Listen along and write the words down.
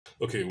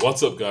Okay,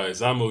 what's up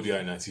guys? I'm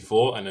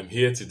ODI94 and I'm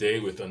here today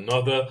with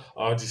another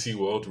RDC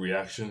World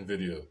reaction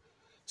video.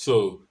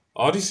 So,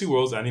 RDC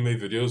World's anime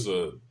videos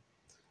are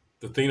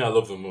the thing I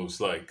love the most.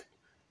 Like,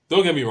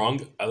 don't get me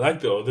wrong, I like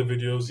the other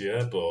videos,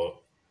 yeah,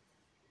 but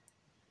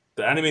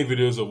the anime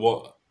videos are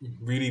what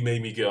really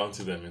made me get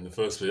onto them in the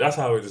first place. That's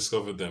how I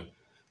discovered them.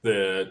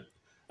 I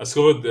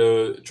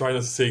discovered trying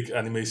not to take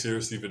anime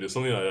seriously videos,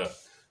 something like that.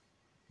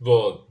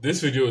 But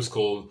this video is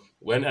called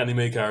When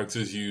Anime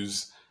Characters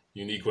Use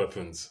Unique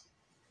Weapons.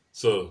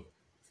 So,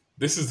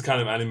 this is the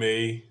kind of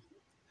anime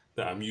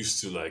that I'm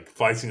used to, like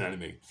fighting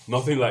anime.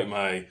 Nothing like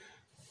my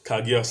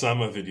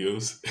Kaguya-sama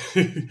videos.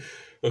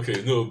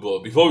 Okay, no, but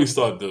before we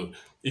start though,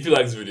 if you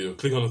like this video,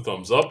 click on the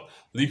thumbs up,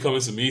 leave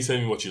comments to me, tell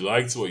me what you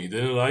liked, what you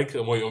didn't like,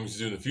 and what you want me to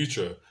do in the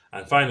future.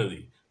 And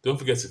finally, don't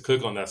forget to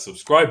click on that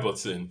subscribe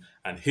button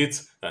and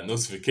hit that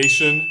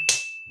notification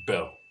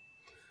bell.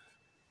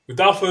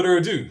 Without further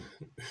ado,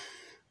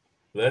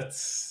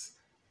 let's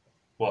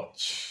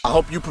watch. I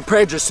hope you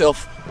prepared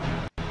yourself.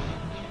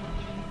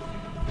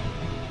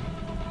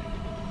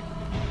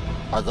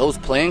 Are those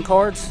playing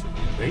cards?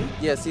 Wait?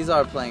 Yes, these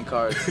are playing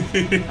cards.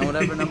 And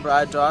whatever number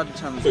I draw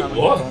determines how many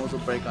bones will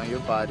break on your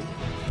body.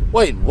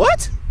 Wait,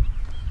 what?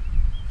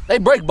 They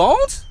break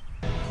bones?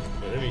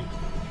 Let me...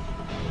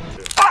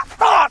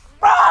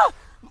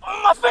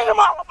 My finger,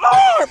 my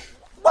arm!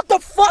 What the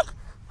fuck?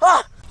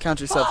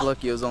 Count yourself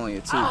lucky it was only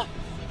a 2.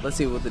 Let's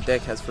see what the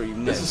deck has for you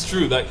next. This is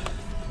true, like,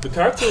 the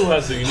character who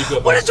has the unique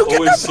weapon Where did is you get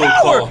always that so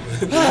power? calm.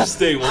 They just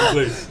stay in one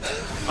place.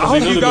 I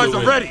hope you guys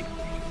are ready.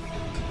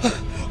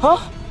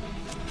 Huh?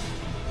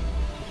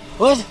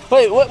 What?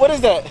 Wait, what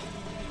is that?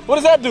 What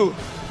does that do?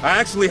 I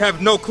actually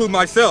have no clue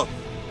myself.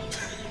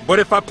 But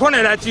if I point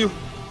it at you,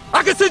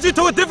 I can send you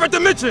to a different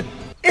dimension.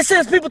 It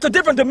sends people to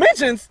different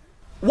dimensions?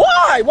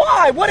 Why?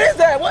 Why? What is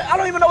that? What? I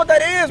don't even know what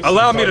that is.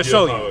 Allow me to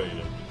show you.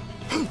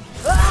 Power, know.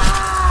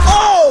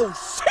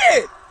 Oh,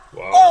 shit!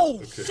 Wow, Oh,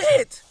 okay.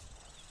 shit!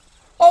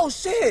 Oh,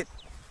 shit!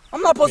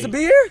 I'm not supposed to be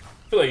here?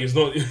 I feel like it's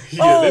not.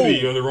 Yeah, Oh. maybe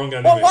you're on the wrong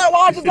anime. Well,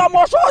 why I just got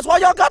martial arts? Why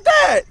y'all got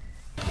that?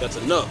 That's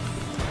enough.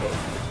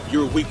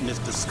 Your weakness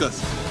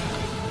disgusts me.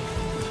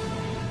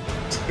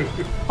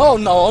 Oh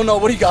no,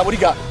 what do you got? What do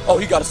you got? Oh,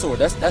 he got a sword.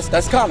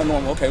 That's kind of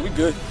normal. Okay, we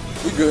good.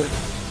 We good.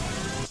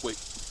 Wait,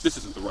 this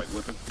isn't the right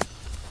weapon.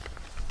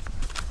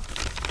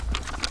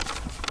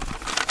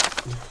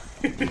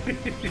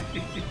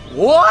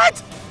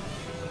 What?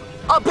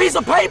 A piece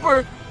of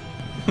paper?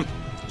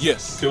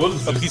 Yes, Okay, what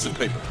is a this? piece of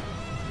paper.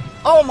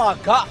 Oh my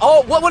god.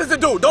 Oh, what does it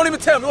do? Don't even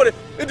tell me. What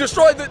it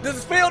destroyed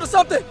this field or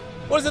something?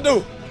 What does it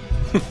do?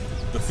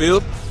 The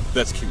field?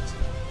 That's cute.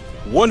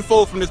 One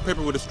fold from this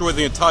paper would destroy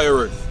the entire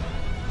Earth.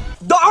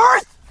 The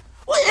earth?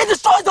 What, it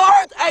destroys the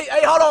earth? Hey,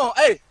 hold on.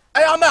 Hey,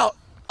 I'm out.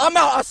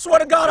 I swear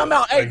to God, I'm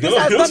out. Hey, Like, this you're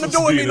has nothing to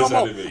do with me no supposed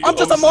more. to be in this anime. I'm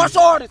just a Obviously.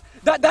 martial artist.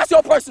 That's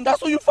your person.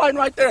 That's who you fighting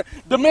right there.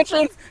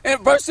 Dimensions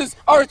and versus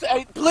earth.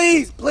 Hey,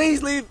 please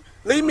leave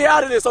me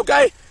out of this,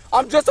 okay?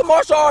 I'm just a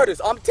martial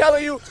artist. I'm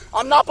telling you,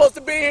 I'm not supposed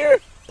to be here.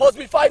 Supposed to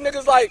be fighting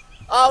niggas like,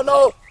 I don't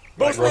know,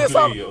 Bruce Lee or Rock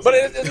something. Lee or But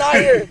something. it's not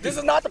here. This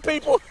is not the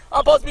people I'm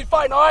supposed to be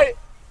fighting, all right?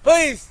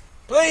 Please.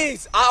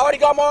 I already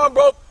got my arm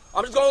broke.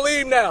 I'm just gonna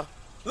leave now.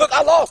 Look,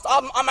 I lost.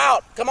 I'm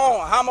out. Come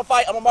on. How am I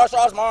fight? I'm a martial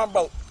artist. My arm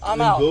broke. I'm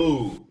out.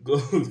 Go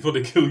before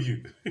they kill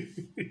you.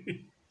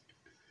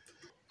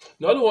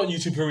 No, I don't want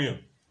YouTube Premium.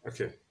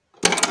 Okay.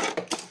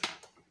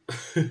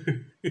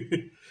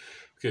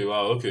 Okay.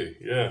 Wow. Okay.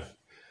 Yeah.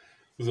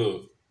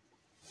 So,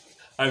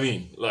 I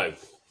mean, like,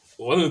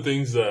 one of the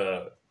things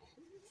that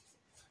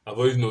I've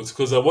always noticed,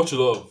 because I watch a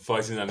lot of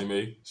fighting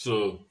anime,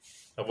 so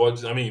I've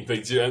watched. I mean,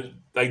 Fate Zero,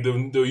 like they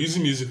were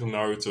using music from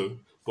Naruto,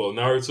 but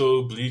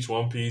Naruto, Bleach,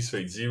 One Piece,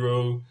 Fate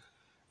Zero,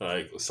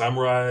 like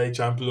Samurai,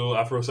 Champloo,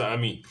 Afro. I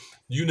mean,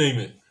 you name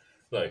it.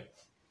 Like,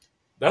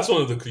 that's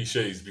one of the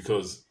cliches,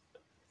 because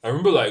I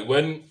remember, like,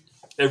 when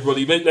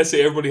everybody, let's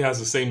say everybody has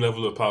the same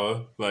level of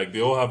power, like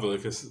they all have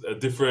like a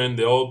different,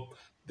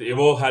 they've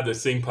all had the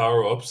same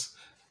power ups,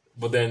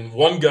 but then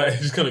one guy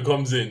just kind of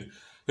comes in,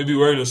 maybe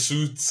wearing a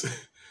suit.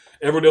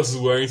 Everybody else is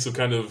wearing some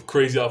kind of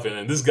crazy outfit,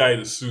 and this guy in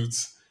the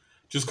suits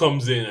just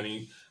comes in and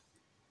he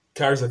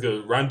carries like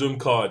a random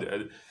card,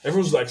 and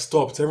everyone's like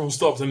stopped. Everyone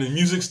stops, and the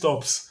music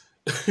stops,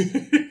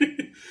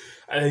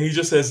 and he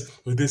just says,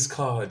 "With this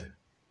card,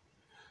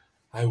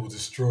 I will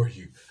destroy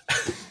you."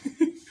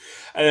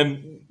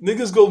 And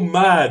niggas go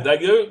mad,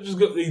 like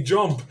they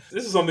jump.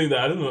 This is something that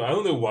I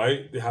don't know why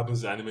it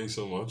happens in anime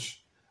so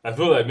much. I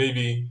feel like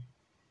maybe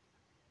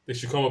they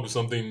should come up with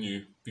something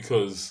new,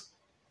 because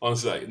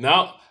honestly, like,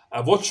 now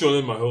I've watched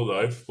shonen my whole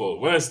life, but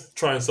when I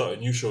try and start a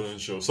new shonen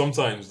show,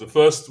 sometimes the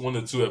first 1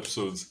 or 2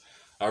 episodes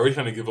I already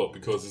kind of give up,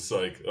 because it's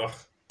like, ugh,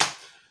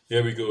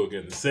 here we go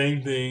again, the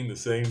same thing.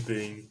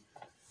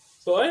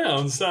 So yeah, I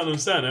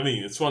understand. I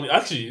mean, it's funny.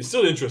 Actually, it's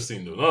still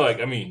interesting though. Not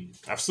like, I mean,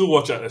 I still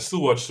watch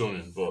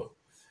shonen, but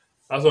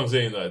that's what I'm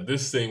saying. That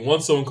this thing,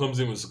 once someone comes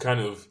in with a kind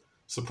of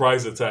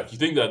surprise attack, you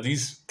think that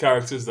these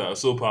characters that are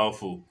so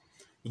powerful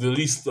would at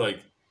least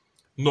like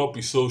not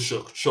be so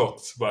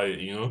shocked by it,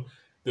 you know?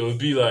 They would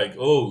be like,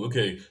 oh,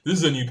 okay, this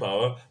is a new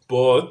power,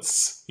 but,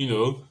 you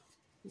know,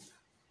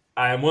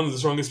 I am one of the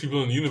strongest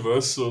people in the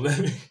universe, so let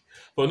me.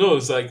 But no,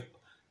 it's like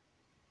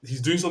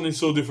he's doing something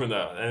so different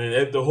now,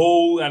 and the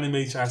whole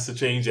anime has to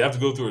change. They have to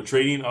go through a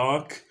training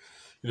arc.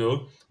 You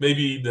know,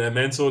 maybe the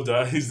mentor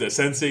dies, the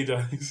sensei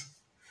dies,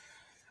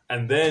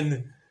 and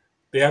then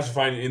they have to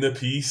find inner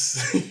peace.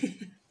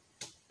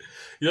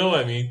 You know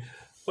what I mean?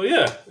 But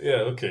yeah,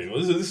 okay.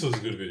 Well, this was a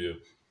good video.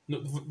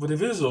 No, but the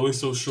videos are always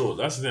so short.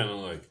 That's the thing I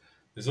don't like.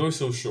 It's always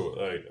so short.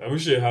 Like, I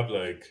wish they have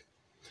like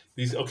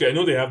these. Okay, I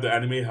know they have the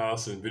anime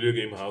house and video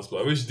game house,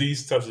 but I wish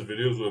these types of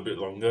videos were a bit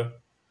longer.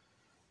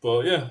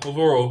 But yeah,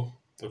 overall,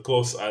 of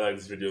course, I like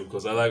this video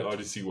because I like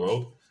RDC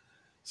World.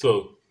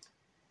 So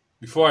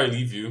before I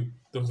leave you,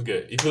 don't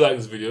forget, if you like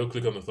this video,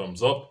 click on the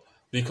thumbs up.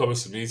 Leave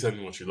comments to me, tell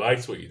me what you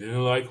liked, what you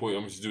didn't like, what you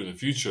want me to do in the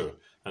future.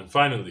 And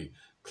finally,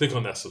 click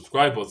on that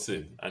subscribe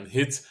button and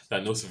hit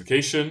that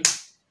notification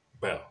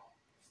bell.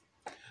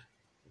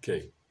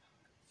 Okay,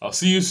 I'll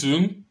see you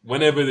soon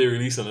whenever they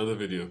release another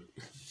video.